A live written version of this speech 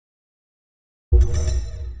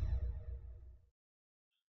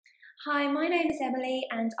Hi, my name is Emily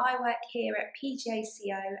and I work here at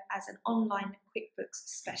PJCO as an online QuickBooks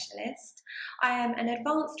specialist. I am an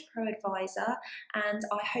advanced pro advisor and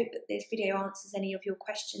I hope that this video answers any of your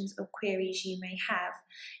questions or queries you may have.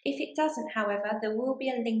 If it doesn't, however, there will be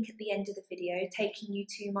a link at the end of the video taking you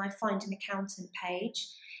to my Find an Accountant page.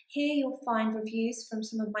 Here you'll find reviews from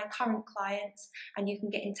some of my current clients and you can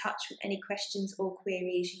get in touch with any questions or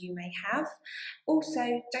queries you may have.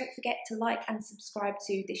 Also, don't forget to like and subscribe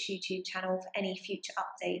to this YouTube channel for any future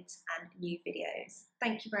updates and new videos.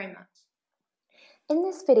 Thank you very much. In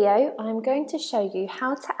this video, I'm going to show you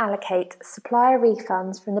how to allocate supplier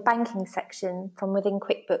refunds from the banking section from within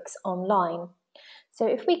QuickBooks Online. So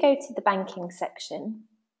if we go to the banking section,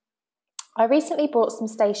 I recently bought some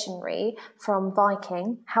stationery from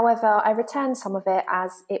Viking, however I returned some of it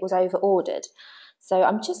as it was over ordered. So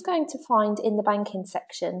I'm just going to find in the banking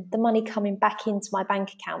section the money coming back into my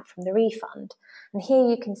bank account from the refund. And here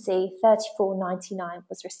you can see $34.99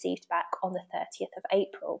 was received back on the 30th of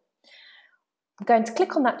April. I'm going to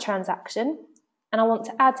click on that transaction and I want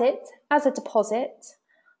to add it as a deposit.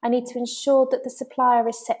 I need to ensure that the supplier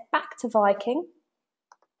is set back to Viking.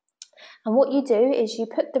 And what you do is you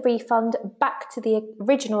put the refund back to the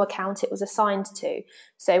original account it was assigned to.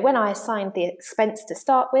 So when I assigned the expense to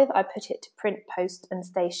start with, I put it to print, post and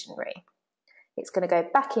stationery. It's going to go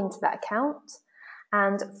back into that account.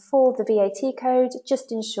 And for the VAT code,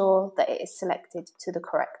 just ensure that it is selected to the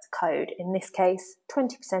correct code. In this case,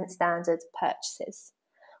 20% standard purchases.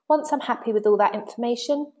 Once I'm happy with all that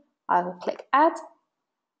information, I will click Add.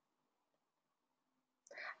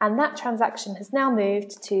 And that transaction has now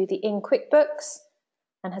moved to the In QuickBooks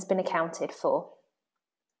and has been accounted for.